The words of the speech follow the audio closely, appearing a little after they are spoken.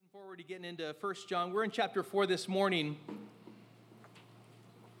to getting into 1 John. We're in chapter 4 this morning.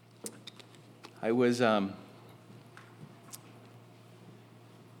 I was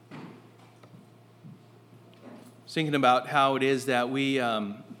thinking about how it is that we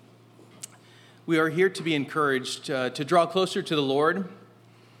are here to be encouraged to draw closer to the Lord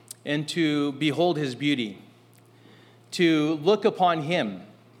and to behold His beauty, to look upon Him.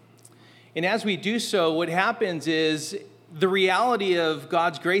 And as we do so, what happens is the reality of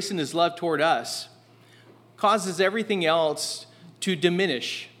God's grace and His love toward us causes everything else to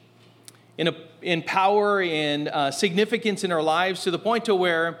diminish in power and significance in our lives to the point to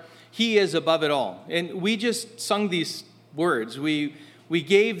where He is above it all. And we just sung these words. We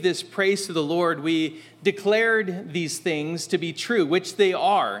gave this praise to the Lord. We declared these things to be true, which they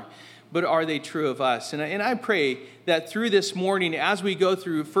are. But are they true of us? And I pray that through this morning, as we go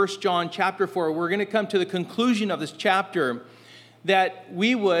through 1 John chapter 4, we're going to come to the conclusion of this chapter, that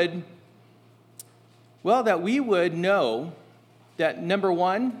we would know that, number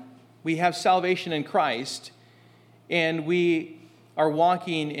one, we have salvation in Christ, and we are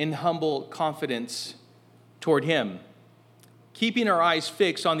walking in humble confidence toward Him, keeping our eyes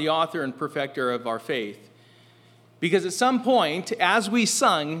fixed on the author and perfecter of our faith. Because at some point, as we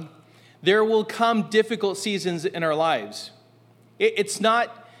sung, there will come difficult seasons in our lives. It's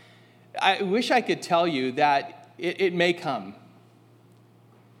not, I wish I could tell you that it may come.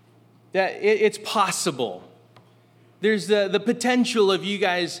 That it's possible. There's the potential of you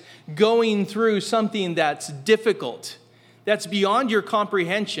guys going through something that's difficult, that's beyond your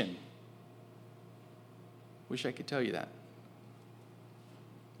comprehension. Wish I could tell you that,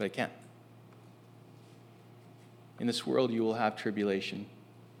 but I can't. In this world you will have tribulation.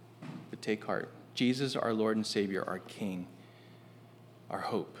 But take heart. Jesus, our Lord and Savior, our King, our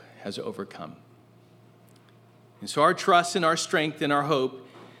hope has overcome. And so our trust and our strength and our hope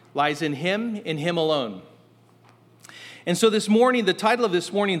lies in Him alone. And so this morning, the title of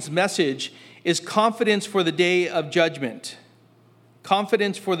this morning's message is Confidence for the Day of Judgment.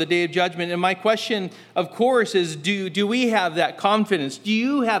 Confidence for the Day of Judgment. And my question, of course, is do we have that confidence? Do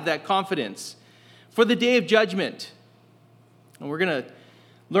you have that confidence for the Day of Judgment? And we're going to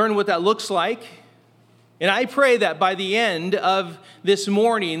learn what that looks like. And I pray that by the end of this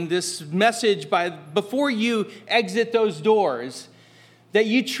morning, this message, before you exit those doors, that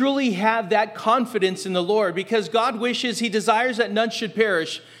you truly have that confidence in the Lord, because God wishes, He desires that none should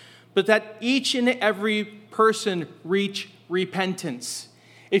perish, but that each and every person reach repentance.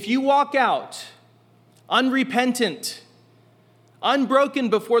 If you walk out unrepentant, unbroken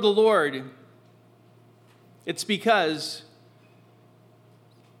before the Lord, it's because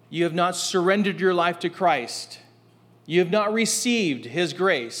you have not surrendered your life to Christ. You have not received His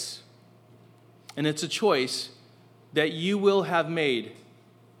grace. And it's a choice that you will have made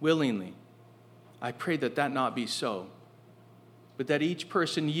willingly. I pray that that not be so, but that each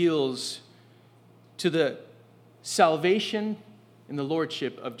person yields to the salvation and the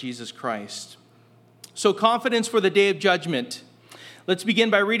lordship of Jesus Christ. So, confidence for the day of judgment. Let's begin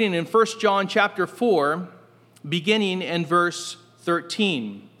by reading in 1 John chapter 4, beginning in verse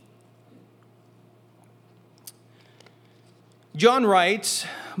 13. John writes,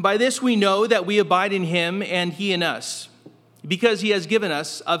 "By this we know that we abide in Him and He in us, because He has given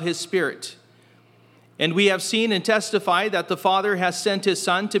us of His Spirit. And we have seen and testified that the Father has sent His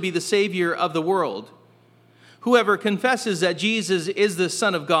Son to be the Savior of the world. Whoever confesses that Jesus is the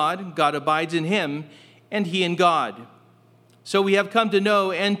Son of God, God abides in Him and He in God. So we have come to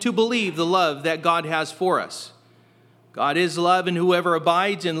know and to believe the love that God has for us. God is love, and whoever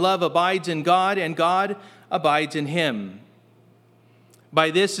abides in love abides in God, and God abides in him. By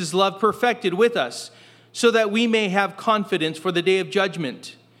this is love perfected with us, so that we may have confidence for the day of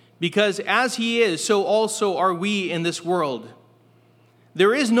judgment. Because as He is, so also are we in this world.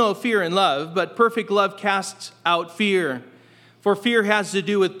 There is no fear in love, but perfect love casts out fear. For fear has to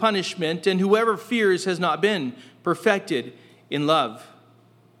do with punishment, and whoever fears has not been perfected in love.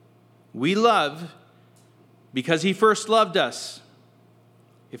 We love because He first loved us.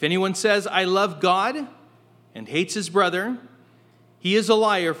 If anyone says, 'I love God,' and hates his brother, he is a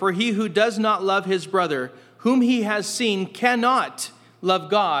liar, for he who does not love his brother, whom he has seen, cannot love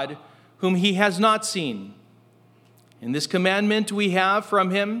God, whom he has not seen. And this commandment we have from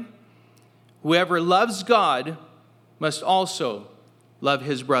Him: whoever loves God must also love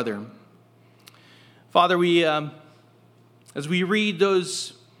his brother." Father, as we read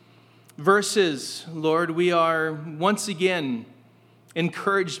those verses, Lord, we are once again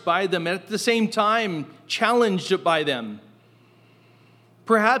encouraged by them, and at the same time challenged by them.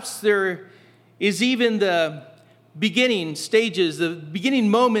 Perhaps there is even the beginning stages, the beginning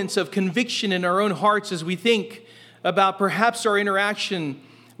moments of conviction in our own hearts as we think about perhaps our interaction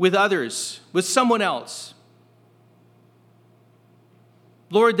with others, with someone else.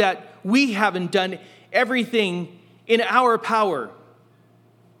 Lord, that we haven't done everything in our power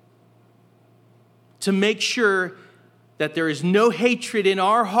to make sure that there is no hatred in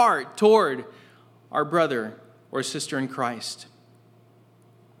our heart toward our brother or sister in Christ.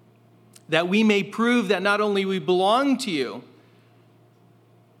 That we may prove that not only we belong to you,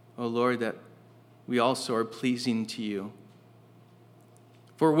 oh Lord, that we also are pleasing to you.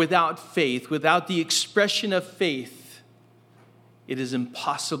 For without faith, without the expression of faith, it is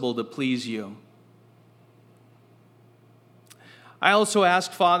impossible to please you. I also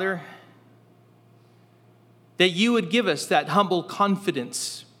ask, Father, that you would give us that humble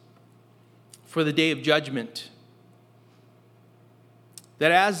confidence for the day of judgment.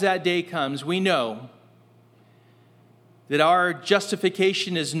 That as that day comes, we know that our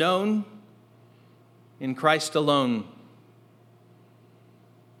justification is known in Christ alone.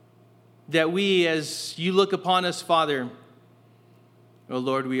 That we, as you look upon us, Father, oh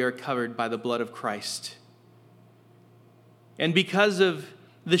Lord, we are covered by the blood of Christ. And because of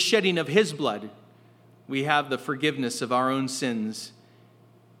the shedding of his blood, we have the forgiveness of our own sins.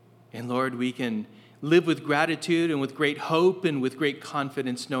 And Lord, we can live with gratitude and with great hope and with great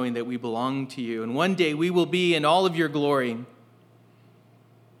confidence, knowing that we belong to you. And one day we will be in all of your glory.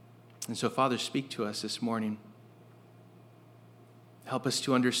 And so, Father, speak to us this morning. Help us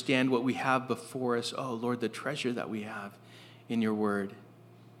to understand what we have before us. Oh, Lord, the treasure that we have in your word.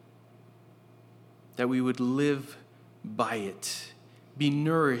 That we would live by it, be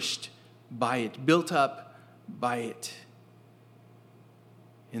nourished by it, built up by it,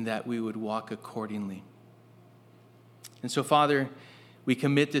 and that we would walk accordingly. And so, Father, we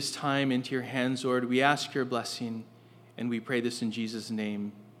commit this time into your hands, Lord. We ask your blessing, and we pray this in Jesus'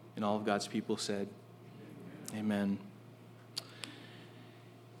 name. And all of God's people said, amen.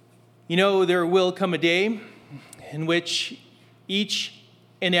 You know, there will come a day in which each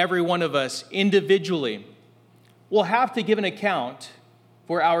and every one of us individually will have to give an account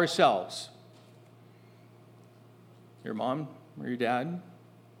for ourselves. Your mom or your dad,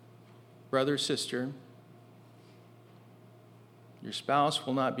 brother, sister, your spouse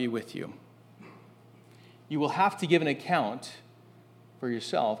will not be with you. You will have to give an account for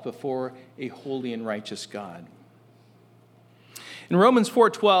yourself before a holy and righteous God. In Romans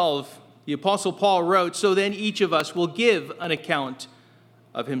 4:12, the Apostle Paul wrote, "So then each of us will give an account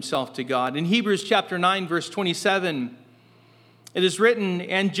of himself to God." In Hebrews chapter 9, verse 27, it is written,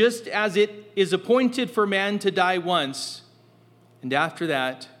 "And just as it is appointed for man to die once, and after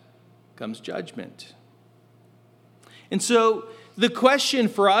that comes judgment." And so the question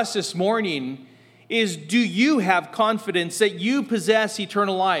for us this morning is, do you have confidence that you possess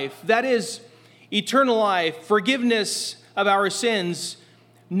eternal life? That is, eternal life, forgiveness of our sins,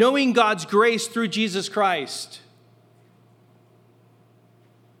 knowing God's grace through Jesus Christ.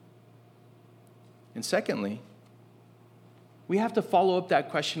 And secondly, we have to follow up that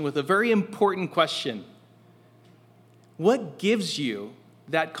question with a very important question. What gives you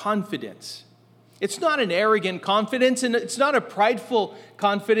that confidence? It's not an arrogant confidence, and it's not a prideful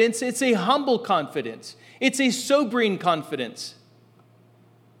confidence. It's a humble confidence. It's a sobering confidence.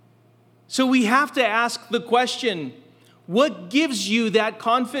 So we have to ask the question, what gives you that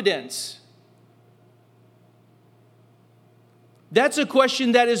confidence? That's a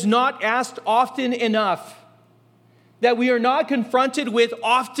question that is not asked often enough, that we are not confronted with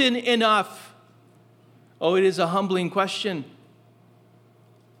often enough. Oh, it is a humbling question.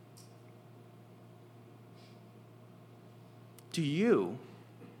 Do you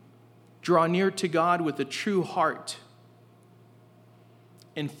draw near to God with a true heart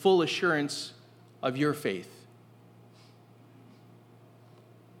and full assurance of your faith?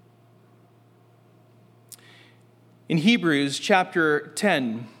 In Hebrews chapter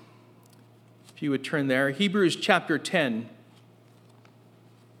 10, if you would turn there, Hebrews chapter 10,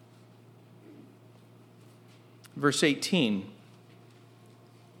 verse 18.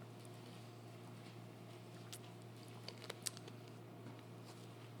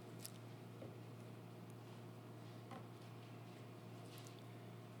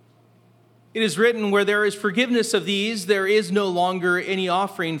 It is written, "Where there is forgiveness of these, there is no longer any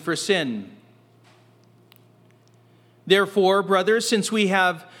offering for sin. Therefore, brothers, since we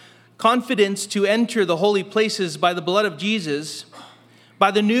have confidence to enter the holy places by the blood of Jesus, by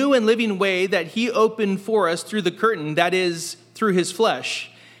the new and living way that he opened for us through the curtain, that is, through his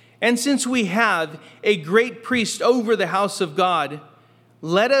flesh, and since we have a great priest over the house of God,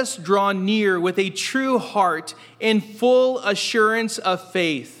 let us draw near with a true heart and full assurance of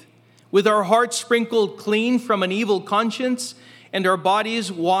faith, with our hearts sprinkled clean from an evil conscience and our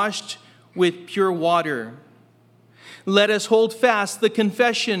bodies washed with pure water. Let us hold fast the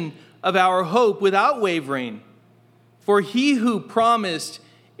confession of our hope without wavering, for he who promised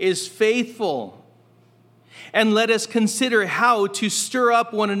is faithful. And let us consider how to stir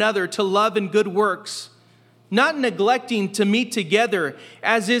up one another to love and good works, not neglecting to meet together,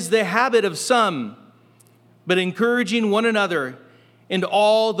 as is the habit of some, but encouraging one another, and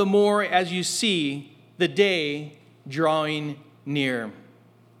all the more as you see the day drawing near.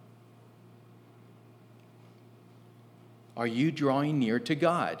 Are you drawing near to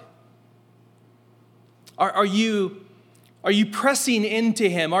God? Are you pressing into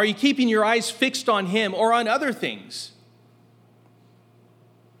him? Are you keeping your eyes fixed on him or on other things?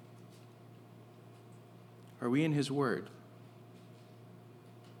 Are we in his word?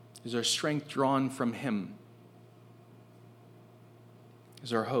 Is our strength drawn from him?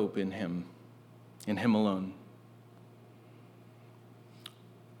 Is our hope in him alone?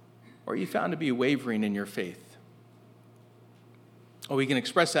 Or are you found to be wavering in your faith? Oh, we can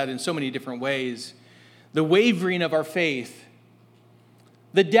express that in so many different ways. The wavering of our faith,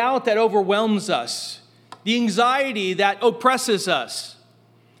 the doubt that overwhelms us, the anxiety that oppresses us,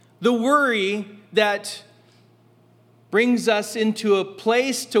 the worry that brings us into a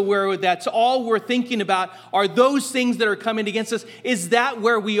place to where that's all we're thinking about are those things that are coming against us. Is that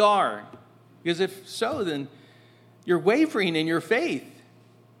where we are? Because if so, then you're wavering in your faith.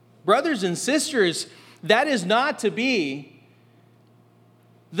 Brothers and sisters, that is not to be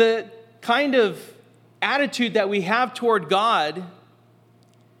the kind of attitude that we have toward God,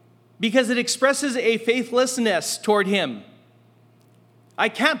 because it expresses a faithlessness toward him. I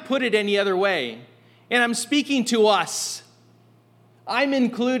can't put it any other way. And I'm speaking to us. I'm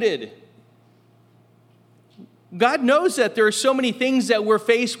included. God knows that there are so many things that we're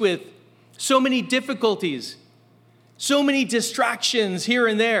faced with, so many difficulties, so many distractions here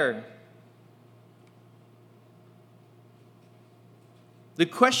and there. The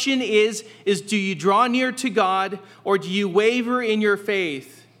question is do you draw near to God, or do you waver in your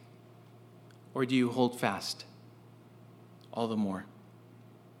faith, or do you hold fast all the more?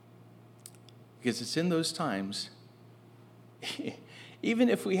 Because it's in those times, even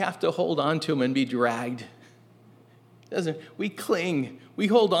if we have to hold on to him and be dragged, we cling, we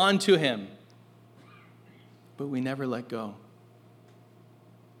hold on to him, but we never let go.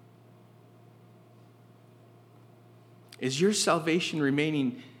 Is your salvation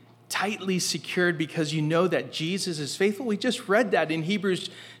remaining tightly secured because you know that Jesus is faithful? We just read that in Hebrews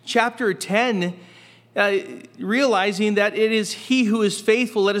chapter 10, realizing that it is he who is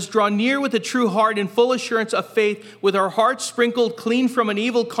faithful. Let us draw near with a true heart and full assurance of faith, with our hearts sprinkled clean from an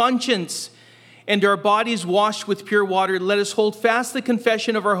evil conscience and our bodies washed with pure water. Let us hold fast the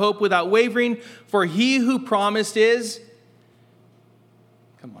confession of our hope without wavering, for he who promised is...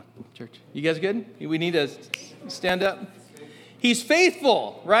 Come on, church. You guys good? We need to stand up. He's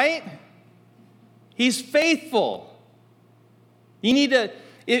faithful, right? He's faithful. You need to...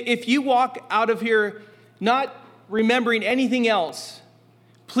 If you walk out of here not remembering anything else,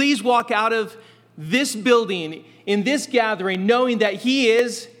 please walk out of this building, in this gathering, knowing that he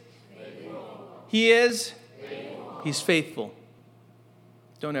is faithful. He's faithful.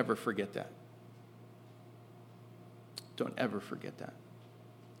 Don't ever forget that. Don't ever forget that.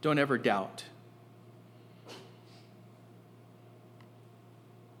 Don't ever doubt.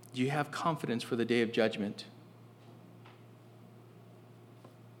 Do you have confidence for the day of judgment?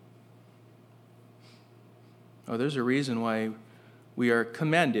 Oh, there's a reason why we are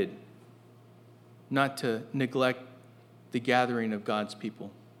commanded not to neglect the gathering of God's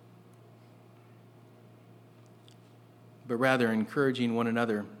people, but rather encouraging one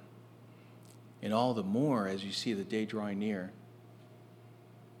another, and all the more as you see the day drawing near.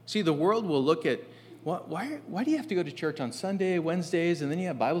 See, the world will look at, why do you have to go to church on Sunday, Wednesdays, and then you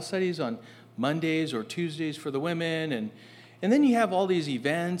have Bible studies on Mondays or Tuesdays for the women, and then you have all these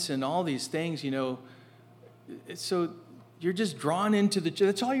events and all these things, so you're just drawn into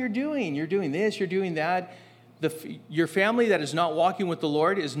that's all you're doing. You're doing this, you're doing that. Your family that is not walking with the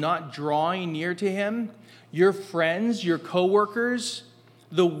Lord is not drawing near to him. Your friends, your coworkers,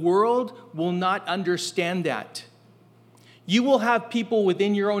 the world will not understand that. You will have people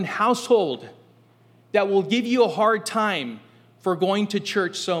within your own household that will give you a hard time for going to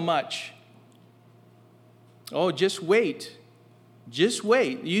church so much. Oh, just wait. Just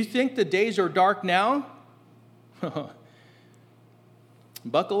wait. You think the days are dark now?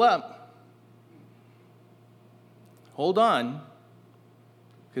 Buckle up. Hold on.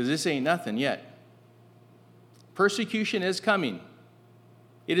 because this ain't nothing yet. Persecution is coming.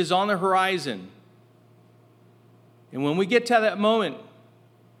 It is on the horizon. And when we get to that moment,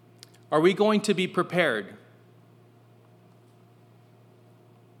 are we going to be prepared?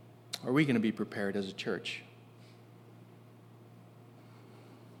 Are we going to be prepared as a church?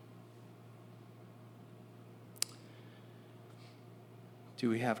 Do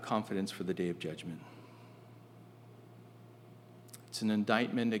we have confidence for the day of judgment? It's an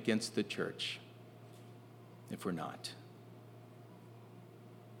indictment against the church if we're not.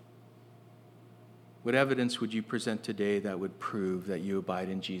 What evidence would you present today that would prove that you abide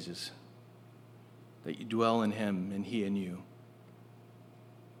in Jesus, that you dwell in him and he in you?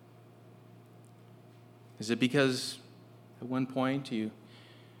 Is it because at one point you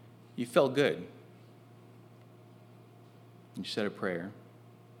felt good? You said a prayer.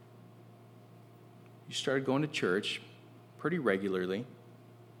 You started going to church pretty regularly.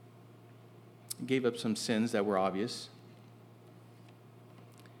 You gave up some sins that were obvious.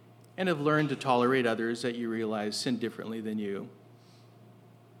 And have learned to tolerate others that you realize sin differently than you.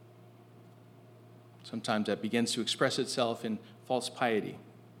 Sometimes that begins to express itself in false piety.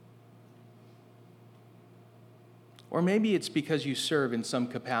 Or maybe it's because you serve in some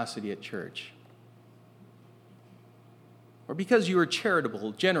capacity at church. Or because you are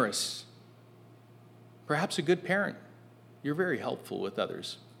charitable, generous, perhaps a good parent. You're very helpful with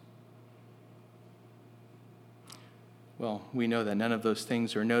others. Well, we know that none of those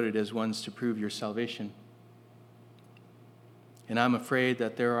things are noted as ones to prove your salvation. And I'm afraid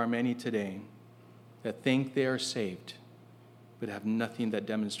that there are many today that think they are saved, but have nothing that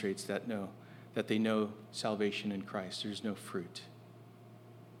demonstrates that they know salvation in Christ. There's no fruit.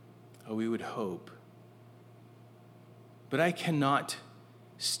 Oh, we would hope. But I cannot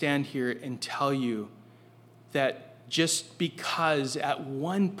stand here and tell you that just because at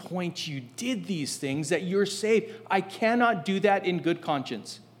one point you did these things, that you're saved. I cannot do that in good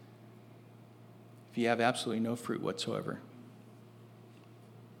conscience if you have absolutely no fruit whatsoever.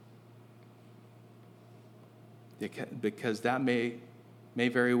 Because that may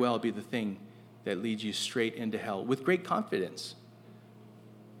very well be the thing that leads you straight into hell with great confidence.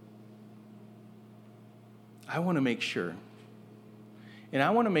 I want to make sure. And I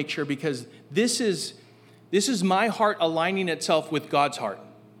want to make sure because this is my heart aligning itself with God's heart.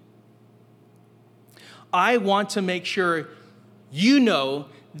 I want to make sure you know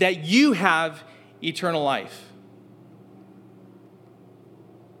that you have eternal life.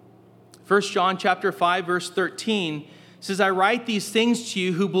 1 John chapter 5, verse 13 says, I write these things to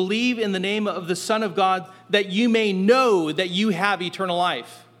you who believe in the name of the Son of God, that you may know that you have eternal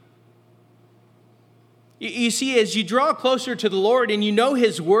life. You see, as you draw closer to the Lord and you know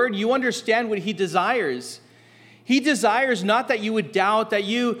his word, you understand what he desires. He desires not that you would doubt, that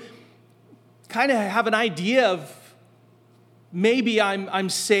you kind of have an idea of maybe I'm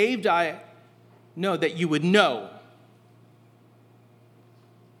saved. No, that you would know.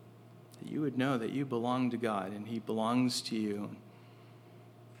 That you would know that you belong to God and he belongs to you.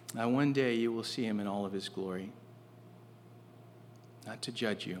 Now one day you will see him in all of his glory. Not to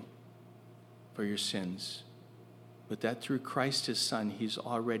judge you for your sins, but that through Christ his Son, he's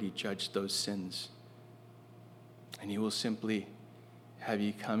already judged those sins. And he will simply have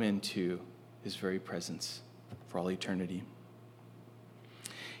you come into his very presence for all eternity.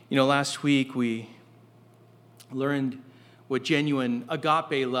 You know, last week we learned what genuine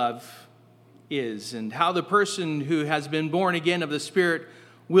agape love is and how the person who has been born again of the Spirit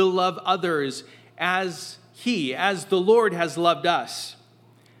will love others as the Lord has loved us.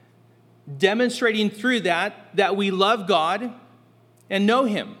 Demonstrating through that we love God and know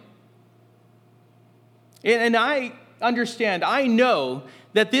him. And I understand, I know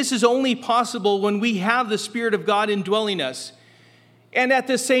that this is only possible when we have the Spirit of God indwelling us. And at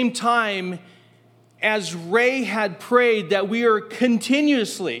the same time, as Ray had prayed, that we are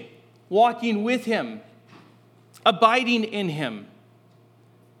continuously walking with him, abiding in him,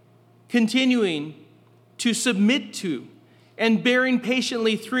 continuing to submit to and bearing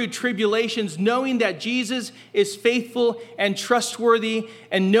patiently through tribulations, knowing that Jesus is faithful and trustworthy,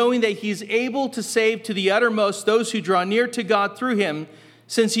 and knowing that he's able to save to the uttermost those who draw near to God through him,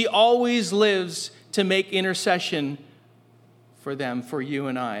 since he always lives to make intercession for them, for you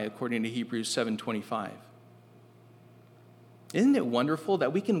and I, according to Hebrews 7:25. Isn't it wonderful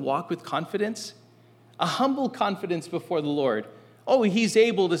that we can walk with confidence? A humble confidence before the Lord. Oh, he's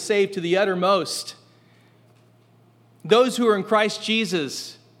able to save to the uttermost those who are in Christ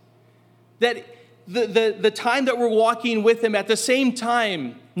Jesus. That the time that we're walking with him, at the same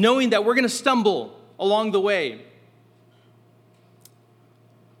time, knowing that we're going to stumble along the way.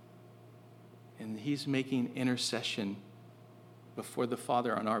 he's making intercession before the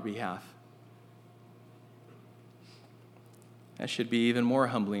Father on our behalf. That should be even more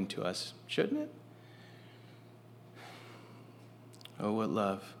humbling to us, shouldn't it? Oh, what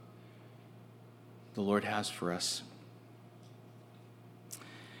love the Lord has for us.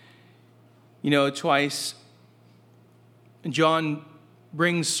 Twice John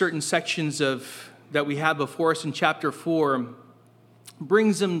brings certain sections that we have before us in chapter 4,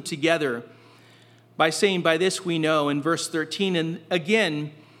 brings them together by saying, by this we know, in verse 13, and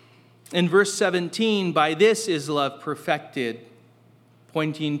again in verse 17, by this is love perfected,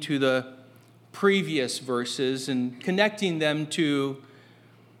 pointing to the previous verses and connecting them to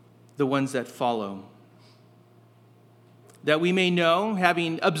the ones that follow. That we may know,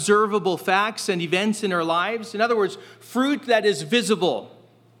 having observable facts and events in our lives, in other words, fruit that is visible,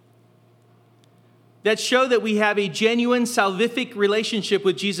 that show that we have a genuine salvific relationship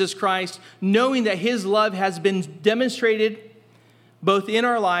with Jesus Christ, knowing that his love has been demonstrated both in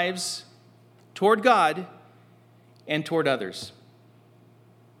our lives toward God and toward others.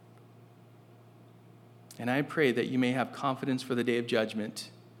 And I pray that you may have confidence for the day of judgment.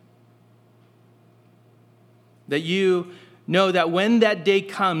 That you know that when that day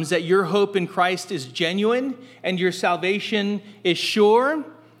comes, that your hope in Christ is genuine and your salvation is sure.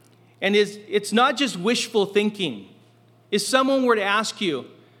 And it's not just wishful thinking. If someone were to ask you,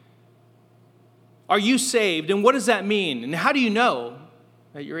 are you saved? And what does that mean? And how do you know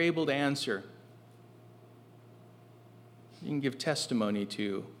that you're able to answer? You can give testimony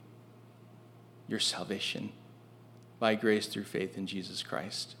to your salvation by grace through faith in Jesus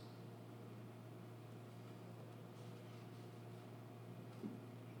Christ.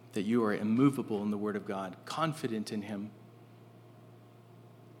 That you are immovable in the Word of God, confident in him.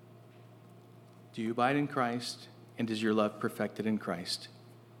 Do you abide in Christ, and is your love perfected in Christ?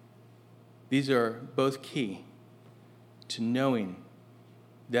 These are both key to knowing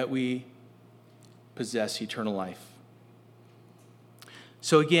that we possess eternal life.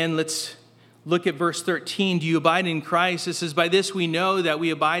 So again, let's look at verse 13. Do you abide in Christ? It says, by this we know that we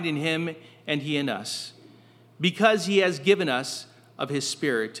abide in him and he in us, because he has given us of his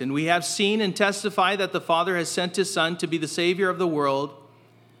Spirit. And we have seen and testify that the Father has sent his Son to be the Savior of the world.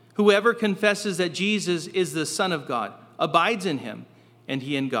 Whoever confesses that Jesus is the Son of God abides in him, and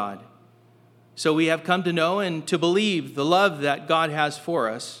he in God. So we have come to know and to believe the love that God has for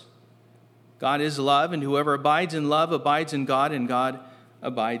us. God is love, and whoever abides in love abides in God, and God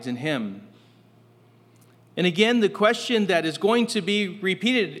abides in him. And again, the question that is going to be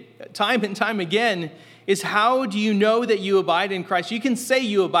repeated time and time again is, how do you know that you abide in Christ? You can say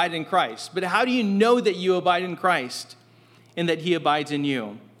you abide in Christ, but how do you know that you abide in Christ and that he abides in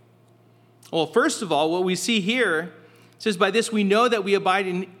you? Well, first of all, what we see here says, by this we know that we abide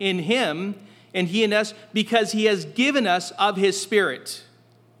in him and he in us, because he has given us of his Spirit.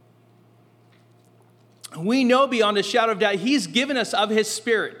 We know beyond a shadow of doubt he's given us of his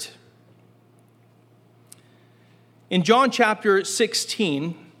Spirit. In John chapter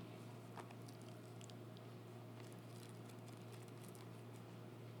 16,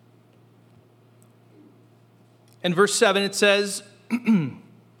 in verse 7, it says,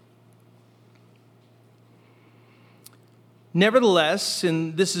 nevertheless,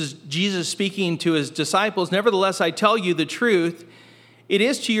 and this is Jesus speaking to his disciples, nevertheless, I tell you the truth, it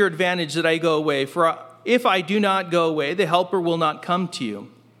is to your advantage that I go away. For if I do not go away, the Helper will not come to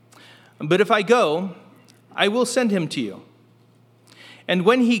you. But if I go, I will send him to you. And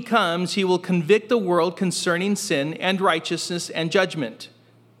when he comes, he will convict the world concerning sin and righteousness and judgment.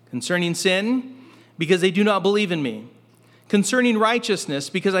 Concerning sin, because they do not believe in me. Concerning righteousness,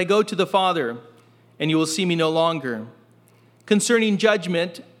 because I go to the Father, and you will see me no longer. Concerning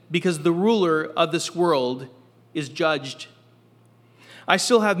judgment, because the ruler of this world is judged. I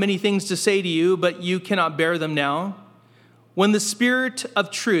still have many things to say to you, but you cannot bear them now. When the Spirit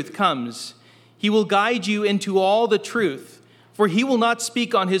of truth comes, he will guide you into all the truth, for he will not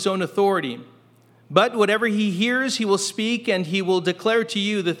speak on his own authority. But whatever he hears, he will speak, and he will declare to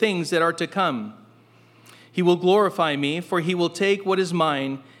you the things that are to come. He will glorify me, for he will take what is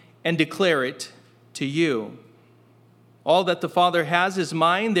mine and declare it to you. All that the Father has is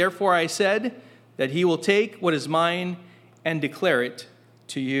mine, therefore I said that he will take what is mine and declare it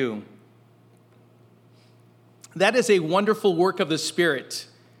to you. That is a wonderful work of the Spirit.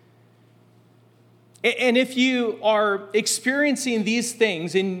 And if you are experiencing these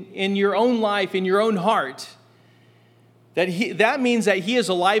things in your own life, in your own heart, that means that he is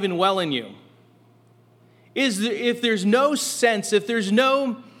alive and well in you. If there's no sense, if there's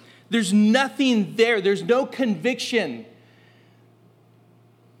nothing there, there's no conviction,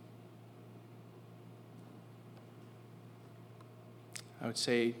 I would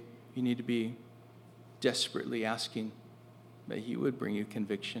say you need to be desperately asking that he would bring you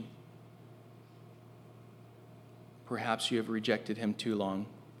conviction. Perhaps you have rejected him too long,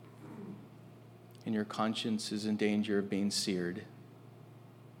 and your conscience is in danger of being seared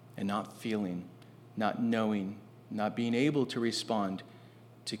and not feeling, not knowing, not being able to respond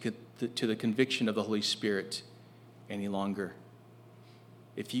to the conviction of the Holy Spirit any longer.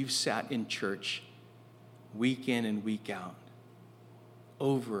 If you've sat in church week in and week out,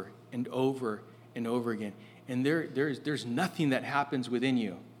 over and over and over again, and there's nothing that happens within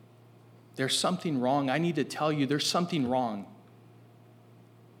you, there's something wrong. I need to tell you, there's something wrong.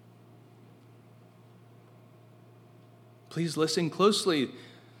 Please listen closely.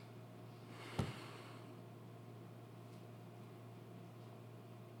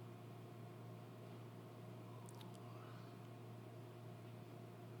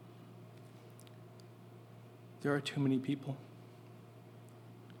 There are too many people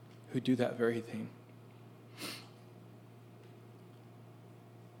who do that very thing.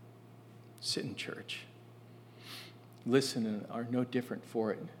 Sit in church, listen, and are no different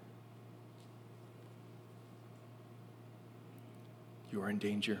for it. You are in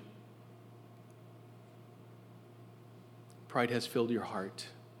danger. Pride has filled your heart.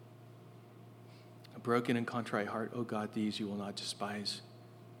 A broken and contrite heart, oh God, these you will not despise.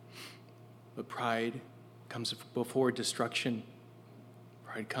 But pride comes before destruction.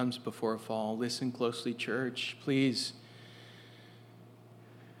 Pride comes before a fall. Listen closely, church, please.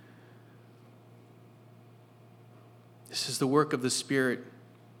 This is the work of the Spirit.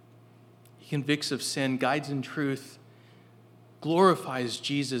 He convicts of sin, guides in truth, glorifies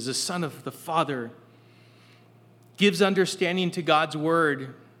Jesus, the Son of the Father, gives understanding to God's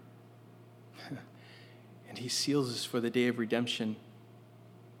word, and he seals us for the day of redemption.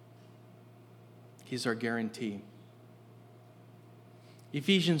 He's our guarantee.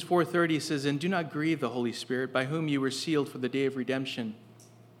 Ephesians 4:30 says, "And do not grieve the Holy Spirit, by whom you were sealed for the day of redemption."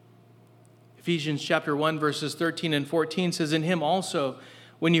 Ephesians chapter 1, verses 13 and 14 says, "In him also,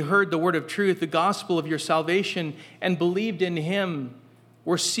 when you heard the word of truth, the gospel of your salvation, and believed in him,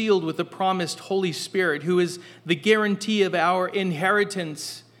 were sealed with the promised Holy Spirit, who is the guarantee of our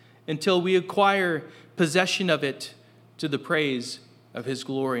inheritance until we acquire possession of it to the praise of his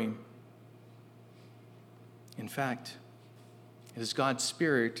glory." In fact, it is God's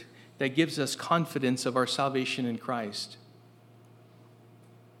Spirit that gives us confidence of our salvation in Christ.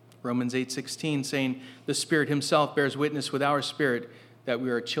 Romans 8:16 saying, "The Spirit himself bears witness with our spirit that we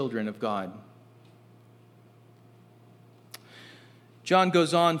are children of God." John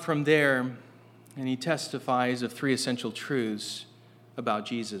goes on from there, and he testifies of three essential truths about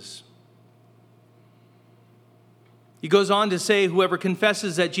Jesus. He goes on to say, whoever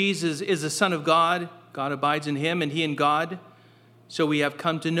confesses that Jesus is the Son of God, God abides in him and he in God. So we have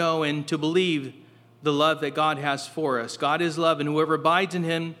come to know and to believe the love that God has for us. God is love, and whoever abides in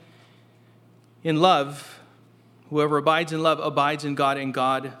him in love, whoever abides in love abides in God, and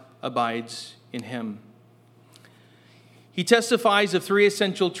God abides in him. He testifies of three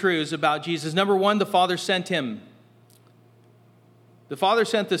essential truths about Jesus. Number one, the Father sent him. The Father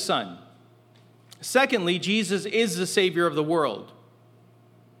sent the Son. Secondly, Jesus is the Savior of the world.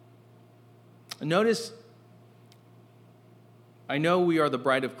 Notice, I know we are the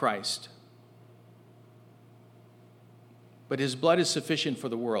bride of Christ, but his blood is sufficient for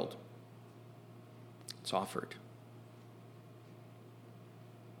the world. It's offered.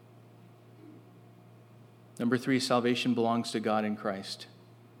 Number three, salvation belongs to God in Christ.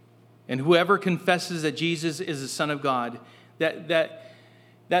 And whoever confesses that Jesus is the Son of God,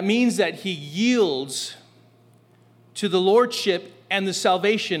 that means that he yields to the lordship and the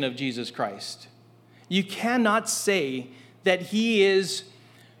salvation of Jesus Christ. You cannot say that he is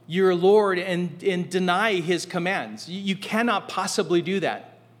your Lord and deny his commands. You cannot possibly do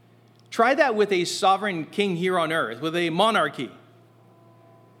that. Try that with a sovereign king here on earth, with a monarchy.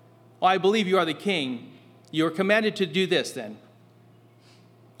 Well, I believe you are the king. You are commanded to do this then.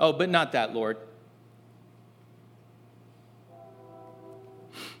 Oh, but not that, Lord.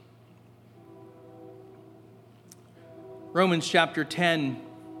 Romans chapter 10,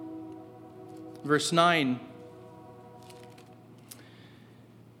 verse 9.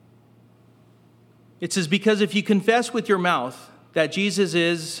 It says, because if you confess with your mouth that Jesus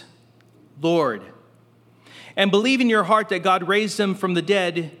is Lord, and believe in your heart that God raised him from the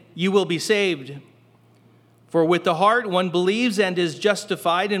dead, you will be saved. For with the heart one believes and is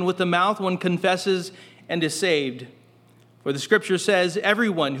justified, and with the mouth one confesses and is saved. For the scripture says,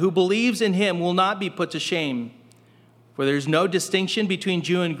 everyone who believes in him will not be put to shame. For there is no distinction between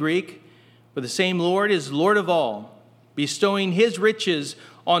Jew and Greek, for the same Lord is Lord of all, bestowing his riches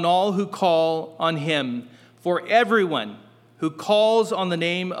on all who call on him. For everyone who calls on the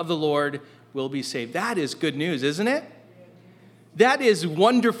name of the Lord will be saved. That is good news, isn't it? That is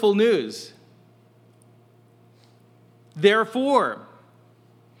wonderful news. Therefore,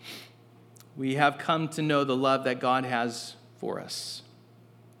 we have come to know the love that God has for us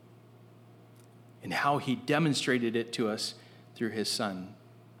and how he demonstrated it to us through his Son.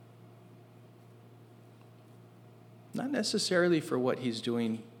 Not necessarily for what he's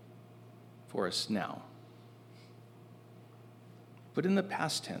doing for us now, but in the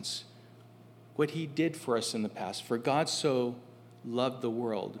past tense, what he did for us in the past. For God so loved the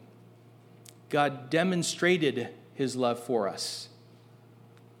world. God demonstrated his love for us.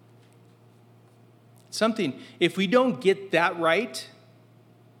 Something, if we don't get that right,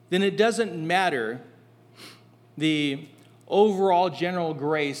 then it doesn't matter the overall general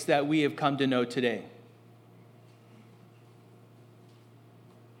grace that we have come to know today.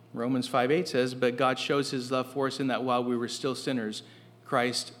 Romans 5:8 says, but God shows his love for us in that while we were still sinners,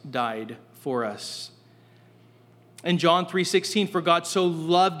 Christ died for us. In John 3:16, for God so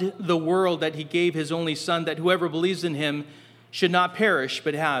loved the world that he gave his only Son, that whoever believes in him should not perish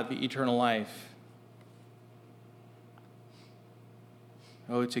but have eternal life.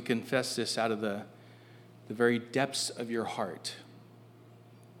 Oh, to confess this out of the very depths of your heart.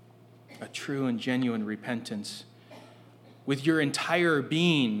 A true and genuine repentance with your entire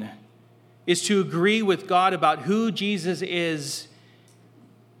being is to agree with God about who Jesus is.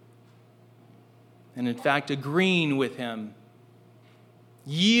 And in fact, agreeing with him,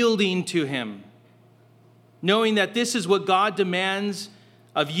 yielding to him, knowing that this is what God demands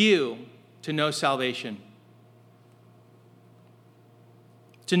of you to know salvation.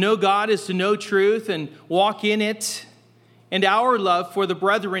 To know God is to know truth and walk in it. And our love for the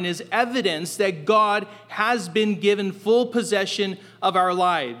brethren is evidence that God has been given full possession of our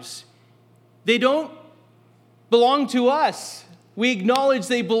lives. They don't belong to us. We acknowledge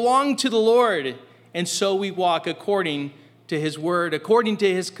they belong to the Lord. And so we walk according to his word, according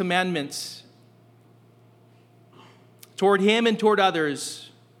to his commandments, toward him and toward others,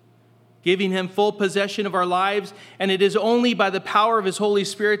 giving him full possession of our lives. And it is only by the power of his Holy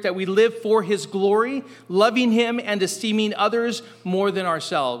Spirit that we live for his glory, loving him and esteeming others more than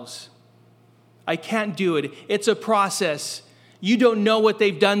ourselves. I can't do it. It's a process. You don't know what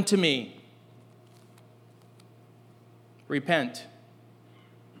they've done to me. Repent.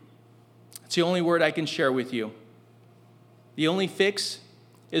 It's the only word I can share with you. The only fix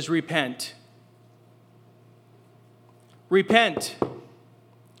is repent. Repent.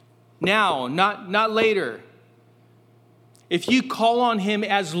 Now, not later. If you call on him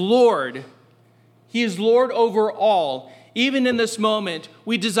as Lord, he is Lord over all. Even in this moment,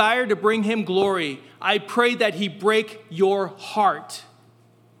 we desire to bring him glory. I pray that he break your heart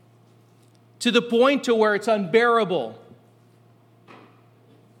to the point to where it's unbearable.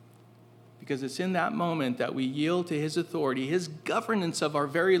 Because it's in that moment that we yield to his authority, his governance of our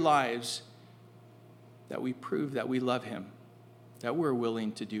very lives, that we prove that we love him, that we're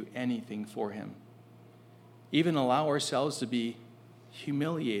willing to do anything for him, even allow ourselves to be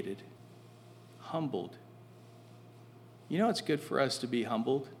humiliated, humbled. You know, it's good for us to be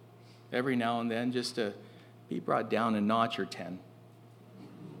humbled every now and then, just to be brought down a notch or 10.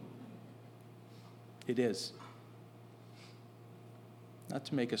 It is. Not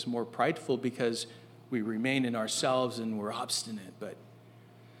to make us more prideful because we remain in ourselves and we're obstinate, but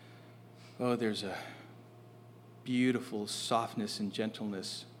there's a beautiful softness and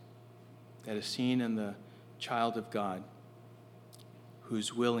gentleness that is seen in the child of God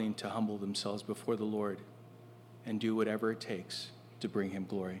who's willing to humble themselves before the Lord and do whatever it takes to bring him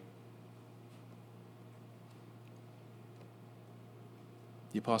glory.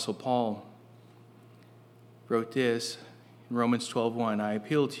 The Apostle Paul wrote this in Romans 12:1, I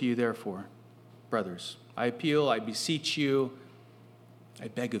appeal to you, therefore, brothers. I appeal, I beseech you, I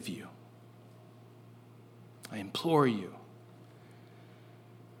beg of you. I implore you,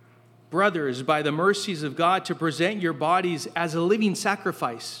 brothers, by the mercies of God, to present your bodies as a living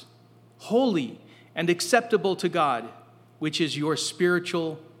sacrifice, holy and acceptable to God, which is your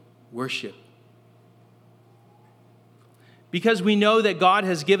spiritual worship. Because we know that God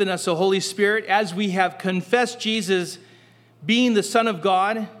has given us the Holy Spirit, as we have confessed Jesus being the Son of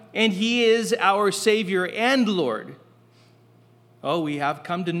God, and he is our Savior and Lord. We have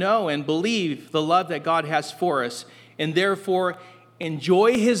come to know and believe the love that God has for us, and therefore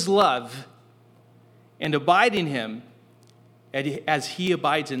enjoy his love and abide in him as he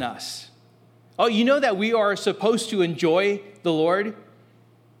abides in us. You know that we are supposed to enjoy the Lord?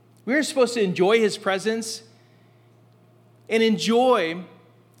 We are supposed to enjoy his presence. and enjoy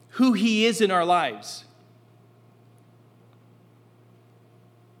who he is in our lives.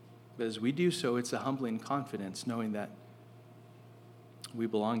 But as we do so, it's a humbling confidence, knowing that we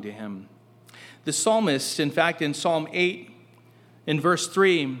belong to him. The psalmist, in fact, in Psalm 8, in verse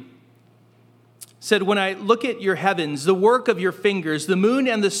 3, said, "When I look at your heavens, the work of your fingers, the moon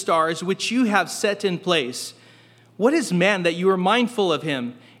and the stars, which you have set in place, what is man that you are mindful of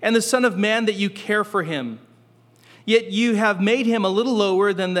him, and the son of man that you care for him? Yet you have made him a little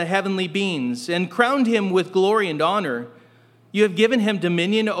lower than the heavenly beings, and crowned him with glory and honor. You have given him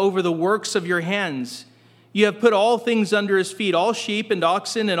dominion over the works of your hands. You have put all things under his feet, all sheep and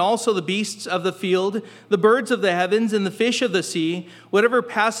oxen, and also the beasts of the field, the birds of the heavens, and the fish of the sea, whatever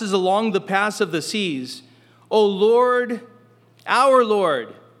passes along the paths of the seas. O Lord, our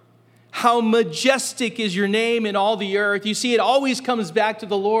Lord, how majestic is your name in all the earth." You see, it always comes back to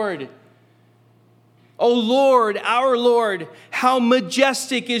the Lord. O Lord, our Lord, how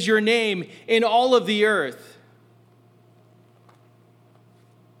majestic is your name in all of the earth.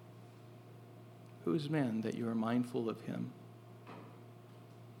 Who is man that you are mindful of him?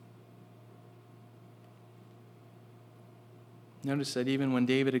 Notice that even when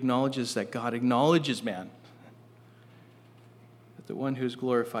David acknowledges that God acknowledges man, that the one who is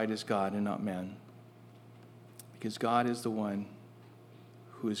glorified is God and not man. Because God is the one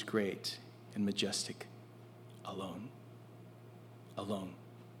who is great and majestic alone. Alone.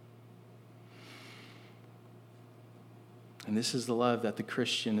 And this is the love that the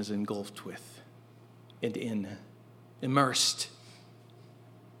Christian is engulfed with and immersed.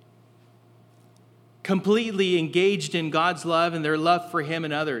 Completely engaged in God's love and their love for him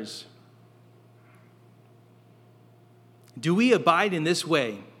and others. Do we abide in this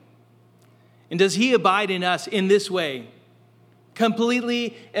way? And does he abide in us in this way?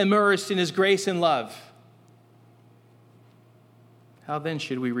 Completely immersed in his grace and love. How then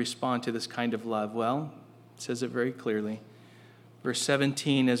should we respond to this kind of love? Well, it says it very clearly. Verse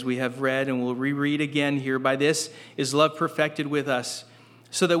 17, as we have read, and we'll reread again here, "By this is love perfected with us,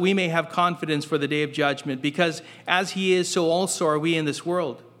 so that we may have confidence for the day of judgment. Because as he is, so also are we in this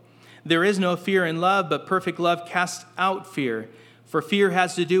world. There is no fear in love, but perfect love casts out fear. For fear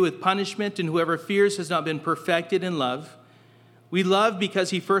has to do with punishment, and whoever fears has not been perfected in love. We love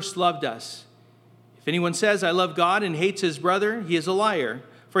because he first loved us. If anyone says, 'I love God,' and hates his brother, he is a liar.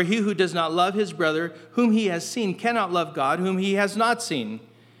 For he who does not love his brother, whom he has seen, cannot love God, whom he has not seen.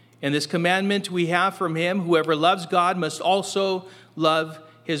 And this commandment we have from him, whoever loves God must also love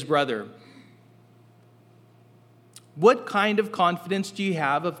his brother." What kind of confidence do you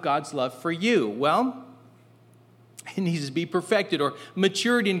have of God's love for you? Well, it needs to be perfected or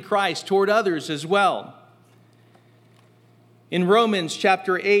matured in Christ toward others as well. In Romans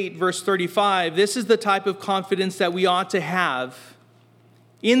chapter 8, verse 35, this is the type of confidence that we ought to have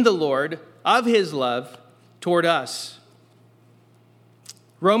in the Lord of his love toward us.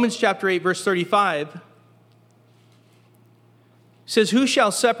 Romans chapter 8, verse 35 says, "Who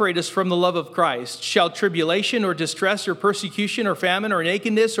shall separate us from the love of Christ? Shall tribulation or distress or persecution or famine or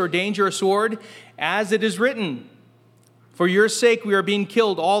nakedness or danger or sword? As it is written, for your sake we are being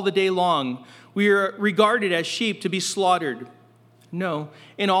killed all the day long. We are regarded as sheep to be slaughtered. No,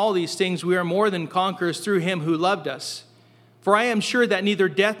 in all these things we are more than conquerors through him who loved us. For I am sure that neither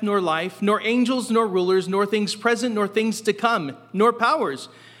death nor life, nor angels nor rulers, nor things present nor things to come, nor powers,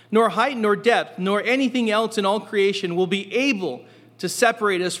 nor height nor depth, nor anything else in all creation will be able to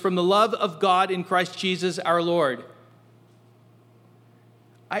separate us from the love of God in Christ Jesus our Lord."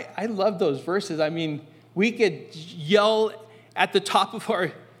 I love those verses. I mean, we could yell at the top of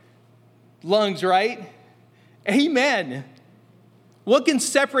our lungs, right? Amen. What can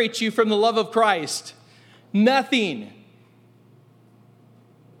separate you from the love of Christ? Nothing.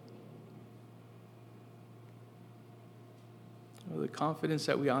 Well, the confidence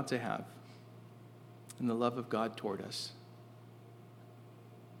that we ought to have in the love of God toward us.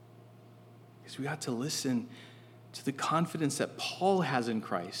 Because we ought to listen to the confidence that Paul has in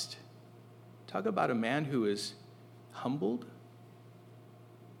Christ. Talk about a man who is humbled.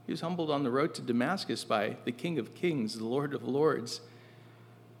 He was humbled on the road to Damascus by the King of Kings, the Lord of Lords.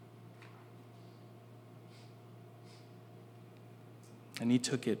 And he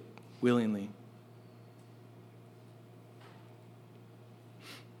took it willingly.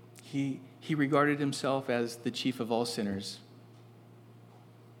 He regarded himself as the chief of all sinners.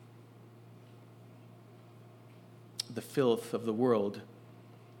 The filth of the world.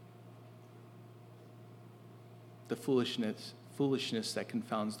 The foolishness that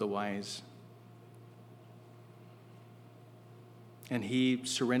confounds the wise. And he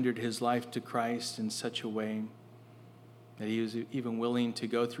surrendered his life to Christ in such a way that he was even willing to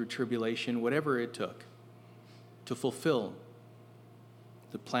go through tribulation, whatever it took, to fulfill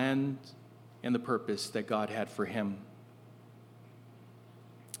the plan and the purpose that God had for him.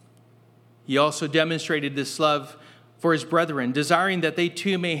 He also demonstrated this love for his brethren, desiring that they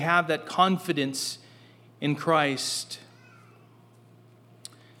too may have that confidence in Christ.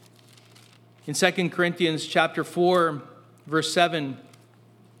 In 2 Corinthians chapter 4, verse 7,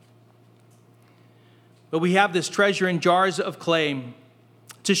 but we have this treasure in jars of clay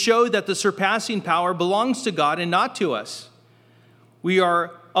to show that the surpassing power belongs to God and not to us. We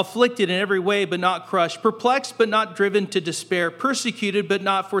are afflicted in every way, but not crushed, perplexed, but not driven to despair, persecuted, but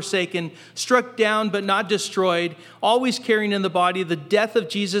not forsaken, struck down, but not destroyed, always carrying in the body the death of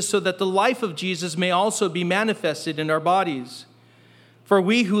Jesus, so that the life of Jesus may also be manifested in our bodies. For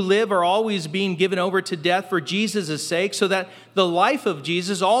we who live are always being given over to death for Jesus' sake, so that the life of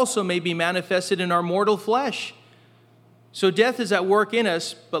Jesus also may be manifested in our mortal flesh. So death is at work in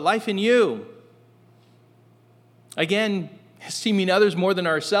us, but life in you. Again, esteeming others more than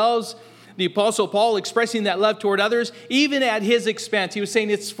ourselves, the Apostle Paul expressing that love toward others, even at his expense. He was saying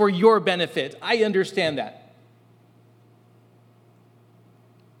it's for your benefit. I understand that.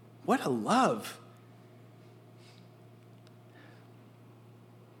 What a love.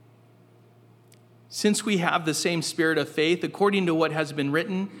 Since we have the same spirit of faith, according to what has been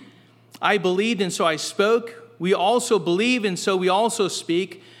written, I believed and so I spoke. We also believe and so we also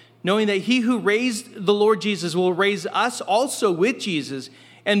speak, knowing that he who raised the Lord Jesus will raise us also with Jesus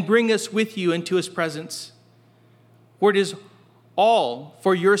and bring us with you into his presence. For it is all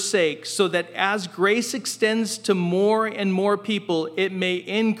for your sake, so that as grace extends to more and more people, it may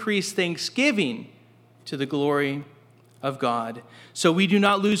increase thanksgiving to the glory of God. So we do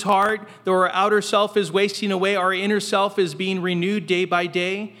not lose heart, though our outer self is wasting away, our inner self is being renewed day by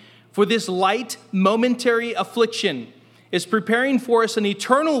day. For this light, momentary affliction is preparing for us an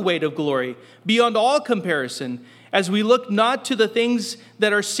eternal weight of glory beyond all comparison, as we look not to the things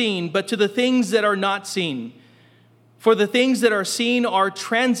that are seen, but to the things that are not seen. For the things that are seen are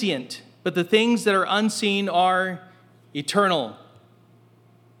transient, but the things that are unseen are eternal.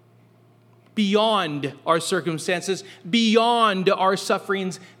 Beyond our circumstances, beyond our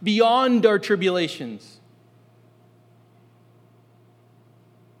sufferings, beyond our tribulations.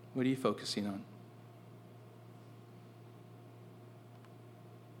 What are you focusing on?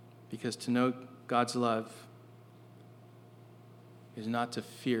 Because to know God's love is not to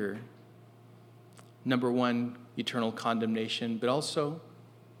fear, number one, eternal condemnation, but also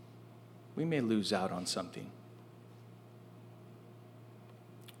we may lose out on something.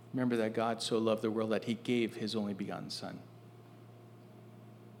 Remember that God so loved the world that he gave his only begotten Son.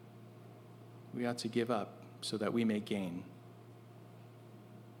 We ought to give up so that we may gain.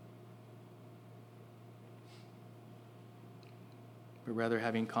 But rather,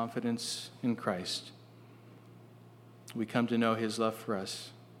 having confidence in Christ, we come to know his love for us,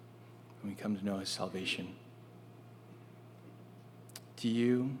 and we come to know his salvation. Do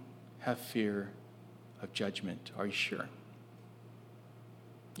you have fear of judgment? Are you sure?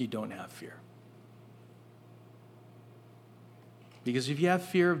 You don't have fear. Because if you have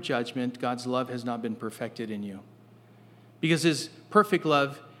fear of judgment, God's love has not been perfected in you. Because his perfect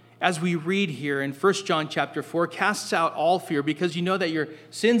love, as we read here in 1 John chapter 4, casts out all fear, because you know that your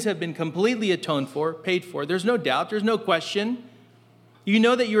sins have been completely atoned for, paid for. There's no doubt, there's no question. You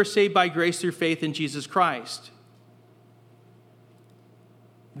know that you are saved by grace through faith in Jesus Christ.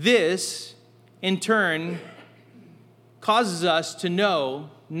 This, in turn, causes us to know,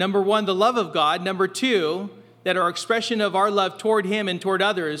 number one, the love of God. Number two, that our expression of our love toward him and toward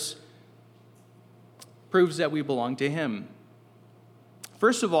others proves that we belong to him.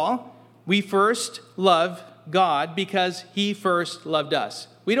 First of all, we first love God because he first loved us.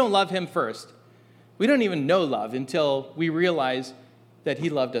 We don't love him first. We don't even know love until we realize that he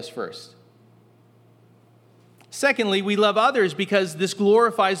loved us first. Secondly, we love others because this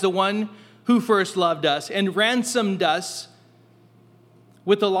glorifies the one who first loved us and ransomed us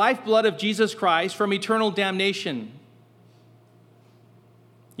with the lifeblood of Jesus Christ from eternal damnation.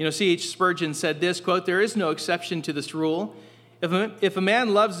 You know, C.H. Spurgeon said this, quote, "There is no exception to this rule. If a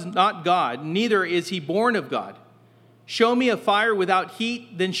man loves not God, neither is he born of God. Show me a fire without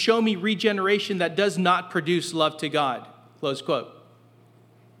heat, then show me regeneration that does not produce love to God." Close quote.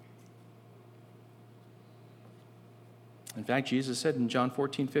 In fact, Jesus said in John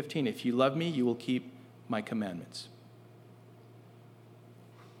 14:15, "If you love me, you will keep my commandments."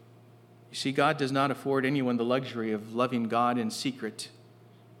 You see, God does not afford anyone the luxury of loving God in secret,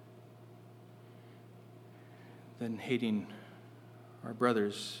 then hating our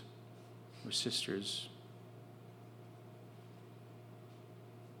brothers or sisters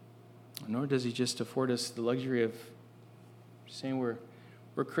Nor does he just afford us the luxury of saying we're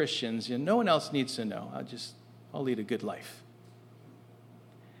Christians. No one else needs to know. I'll lead a good life.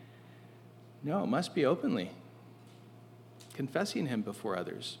 No, it must be openly. Confessing him before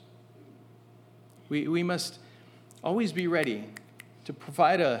others. We must always be ready to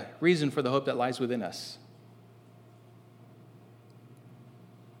provide a reason for the hope that lies within us.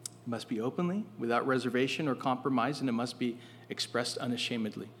 It must be openly, without reservation or compromise, and it must be expressed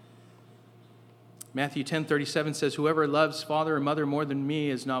unashamedly. Matthew 10:37 says, "Whoever loves father or mother more than me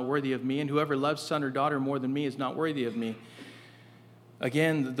is not worthy of me, and whoever loves son or daughter more than me is not worthy of me."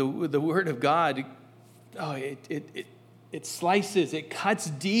 Again, the word of God, it slices, it cuts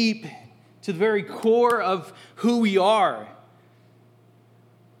deep to the very core of who we are.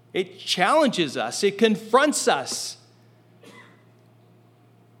 It challenges us, it confronts us.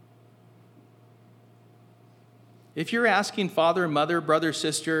 If you're asking father, mother, brother,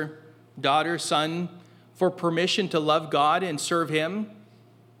 sister, daughter, son, for permission to love God and serve him,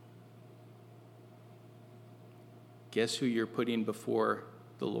 guess who you're putting before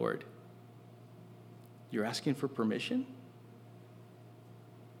the Lord? You're asking for permission?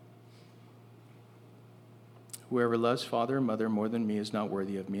 Whoever loves father or mother more than me is not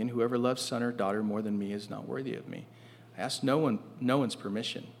worthy of me, and whoever loves son or daughter more than me is not worthy of me. I ask no one's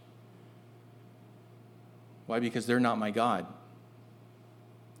permission. Why? Because they're not my God.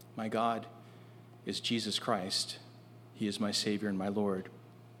 My God is Jesus Christ. He is my Savior and my Lord.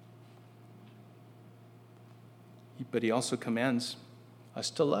 But he also commands us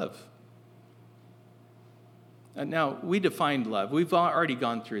to love. Now, we defined love. We've already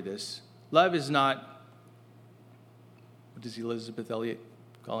gone through this. Love is not, what does Elizabeth Elliot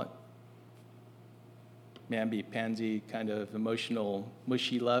call it? Mamby-pansy kind of emotional,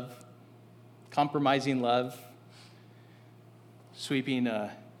 mushy love. Compromising love. Sweeping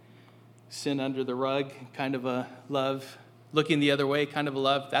sin under the rug kind of a love. Looking the other way kind of a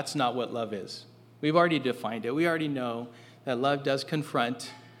love. That's not what love is. We've already defined it. We already know that love does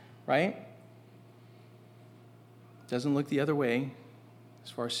confront, right? Doesn't look the other way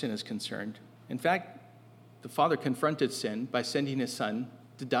as far as sin is concerned. In fact, the Father confronted sin by sending his Son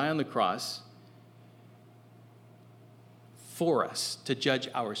to die on the cross for us, to judge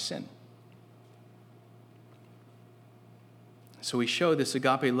our sin. So we show this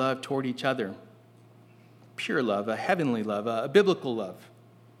agape love toward each other. Pure love, a heavenly love, a biblical love.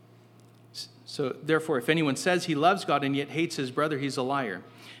 So therefore, if anyone says he loves God and yet hates his brother, he's a liar.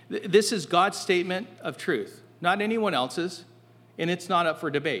 This is God's statement of truth, not anyone else's, and it's not up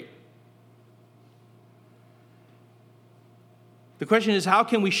for debate. The question is, how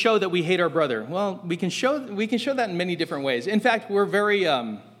can we show that we hate our brother? Well, we can show that in many different ways. In fact, we're very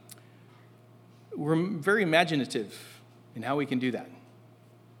imaginative in how we can do that.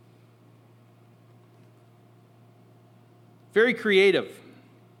 Very creative.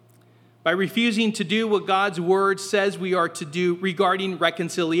 By refusing to do what God's word says we are to do regarding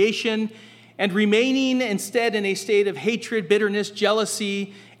reconciliation and remaining instead in a state of hatred, bitterness,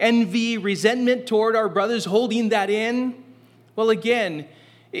 jealousy, envy, resentment toward our brothers, holding that in. Well, again,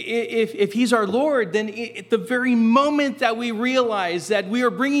 if he's our Lord, then at the very moment that we realize that we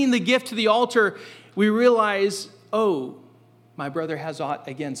are bringing the gift to the altar, we realize, oh, my brother has aught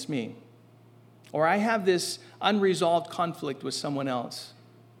against me. Or I have this unresolved conflict with someone else.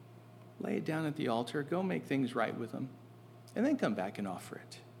 Lay it down at the altar, go make things right with them, and then come back and offer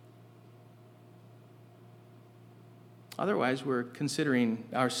it. Otherwise, we're considering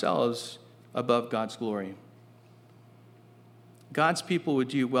ourselves above God's glory. God's people would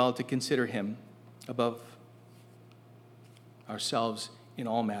do well to consider him above ourselves in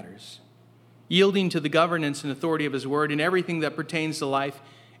all matters, yielding to the governance and authority of his word in everything that pertains to life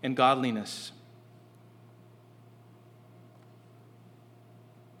and godliness.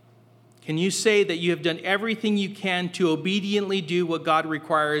 Can you say that you have done everything you can to obediently do what God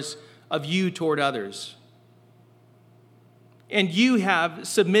requires of you toward others? And you have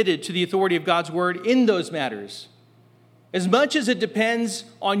submitted to the authority of God's word in those matters. As much as it depends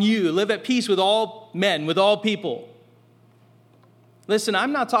on you, live at peace with all men, with all people. Listen,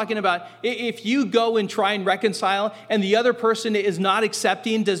 I'm not talking about if you go and try and reconcile and the other person is not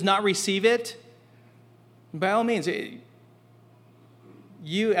accepting, does not receive it, by all means,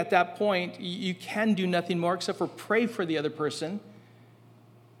 you at that point, you can do nothing more except for pray for the other person,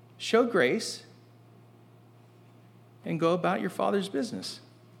 show grace, and go about your Father's business.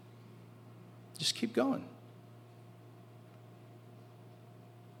 Just keep going.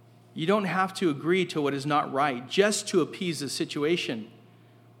 You don't have to agree to what is not right just to appease the situation.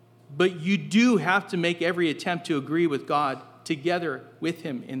 But you do have to make every attempt to agree with God together with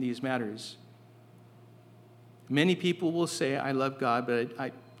him in these matters. Many people will say, I love God, but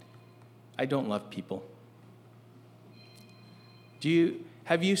I don't love people.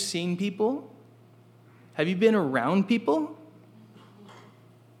 Have you seen people? Have you been around people?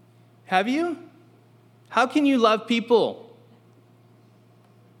 Have you? How can you love people?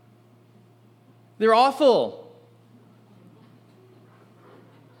 They're awful.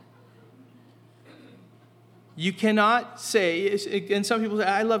 You cannot say, and some people say,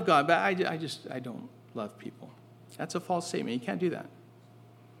 I love God, but I don't love people. That's a false statement. You can't do that.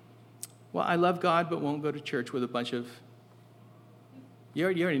 Well, I love God, but won't go to church with a bunch of... You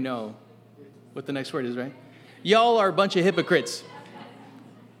already know what the next word is, right? Y'all are a bunch of hypocrites.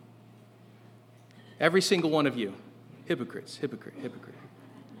 Every single one of you. Hypocrites, hypocrite.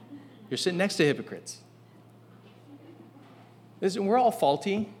 You're sitting next to hypocrites. Listen, we're all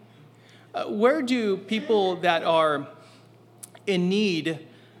faulty. Where do people that are in need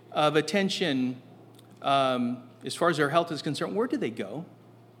of attention, as far as their health is concerned, where do they go?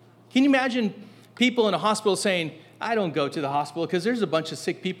 Can you imagine people in a hospital saying, I don't go to the hospital because there's a bunch of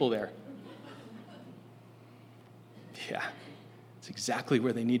sick people there? Yeah, it's exactly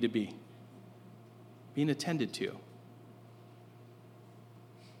where they need to be, being attended to.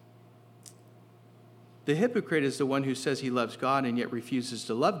 The hypocrite is the one who says he loves God and yet refuses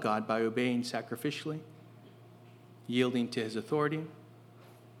to love God by obeying sacrificially, yielding to his authority,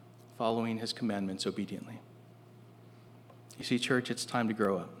 following his commandments obediently. You see, church, it's time to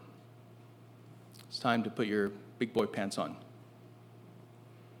grow up. It's time to put your big boy pants on.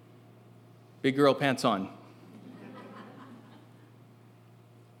 Big girl pants on.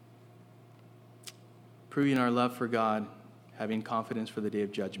 Proving our love for God, having confidence for the day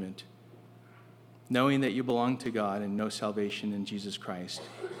of judgment, knowing that you belong to God and know salvation in Jesus Christ.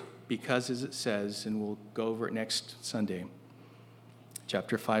 Because as it says, and we'll go over it next Sunday,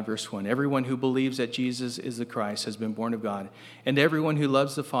 chapter 5, verse 1, everyone who believes that Jesus is the Christ has been born of God, and everyone who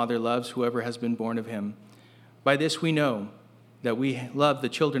loves the Father loves whoever has been born of him. By this we know that we love the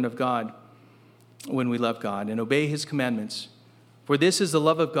children of God when we love God and obey his commandments. For this is the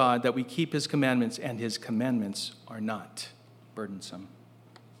love of God, that we keep his commandments, and his commandments are not burdensome.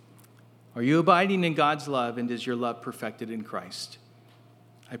 Are you abiding in God's love, and is your love perfected in Christ?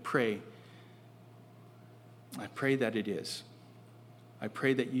 I pray that it is. I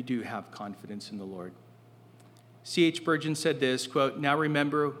pray that you do have confidence in the Lord. C.H. Spurgeon said this, quote, now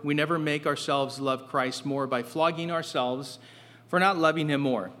remember, we never make ourselves love Christ more by flogging ourselves for not loving him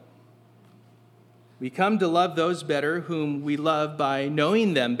more. We come to love those better whom we love by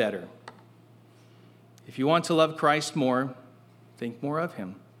knowing them better. If you want to love Christ more, think more of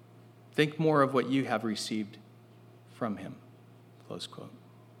him. Think more of what you have received from him. Close quote.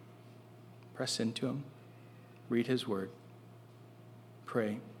 Press into him. Read his word.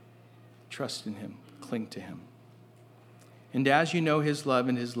 Pray. Trust in him. Cling to him. And as you know his love,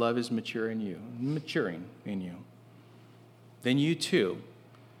 and his love is maturing in you, then you too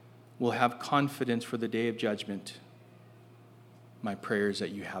will have confidence for the day of judgment. My prayer is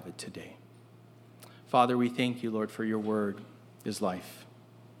that you have it today. Father, we thank you, Lord, for your word is life.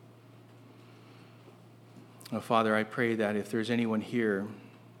 Oh, Father, I pray that if there's anyone here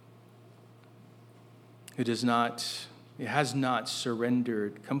who has not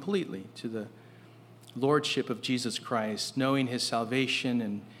surrendered completely to the lordship of Jesus Christ, knowing his salvation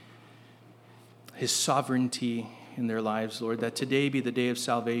and his sovereignty in their lives, Lord, that today be the day of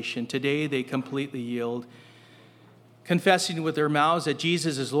salvation. Today they completely yield, confessing with their mouths that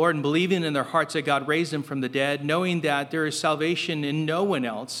Jesus is Lord and believing in their hearts that God raised him from the dead, knowing that there is salvation in no one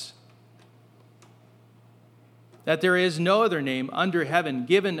else, that there is no other name under heaven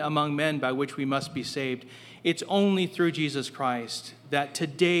given among men by which we must be saved. It's only through Jesus Christ that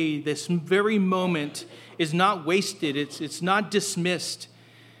today, this very moment, is not wasted. It's not dismissed.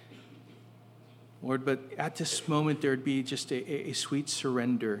 Lord, but at this moment, there would be just a sweet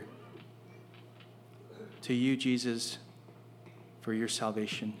surrender to you, Jesus, for your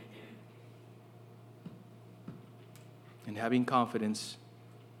salvation. And having confidence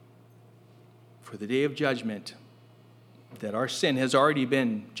for the day of judgment, that our sin has already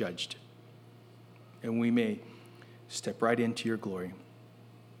been judged, and we may step right into your glory.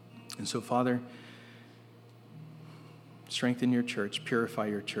 And so, Father, strengthen your church, purify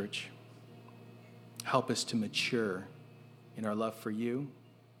your church. Help us to mature in our love for you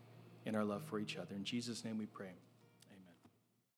and our love for each other. In Jesus' name we pray.